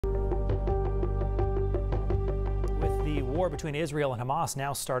war between Israel and Hamas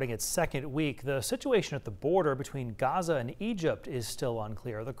now starting its second week. The situation at the border between Gaza and Egypt is still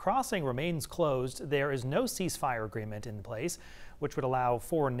unclear. The crossing remains closed. There is no ceasefire agreement in place, which would allow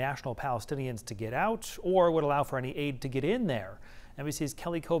foreign national Palestinians to get out or would allow for any aid to get in there. NBC's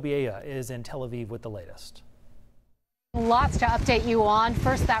Kelly Kobiea is in Tel Aviv with the latest. Lots to update you on.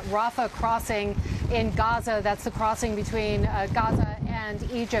 First, that Rafah crossing in Gaza. That's the crossing between Gaza and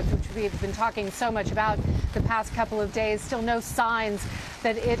Egypt, which we've been talking so much about the past couple of days. Still no signs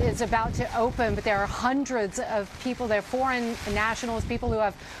that it is about to open, but there are hundreds of people there, foreign nationals, people who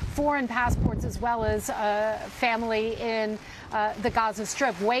have foreign passports, as well as family in the Gaza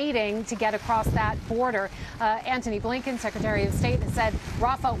Strip waiting to get across that border. Antony Blinken, Secretary of State, has said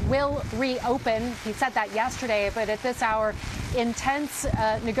Rafah will reopen. He said that yesterday, but at this hour, intense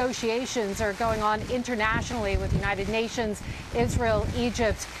negotiations are going on internationally with the United Nations, Israel,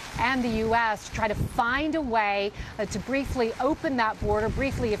 Egypt, and the U.S. to try to find a way to briefly open that border,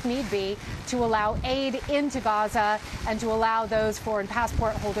 briefly if need be, to allow aid into Gaza and to allow those foreign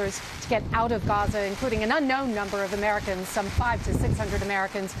passport holders to get out of Gaza, including an unknown number of Americans. Some 500 to 600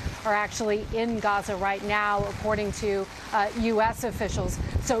 Americans are actually in Gaza right now, according to U.S. officials.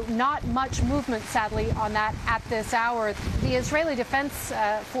 So not much movement, sadly, on that at this hour. The Israeli Defense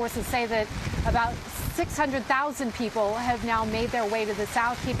Forces say that about 600,000 people have now made their way to the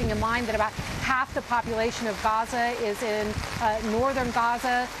south, keeping in mind that about half the population of Gaza is in northern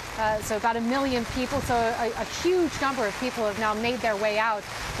Gaza, so about 1 million people. So a huge number of people have now made their way out,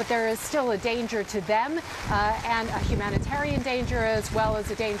 but there is still a danger to them and a humanitarian danger, as well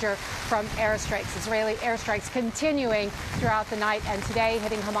as a danger from airstrikes. Israeli airstrikes continuing throughout the night and today,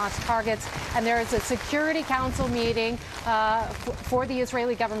 hitting Hamas targets. And there is a Security Council meeting for the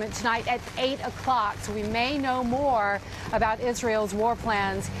Israeli government tonight at 8 o'clock. So we may know more about Israel's war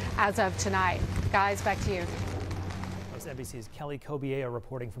plans as of tonight. Guys, back to you. NBC's Kelly Kobiea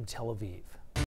reporting from Tel Aviv.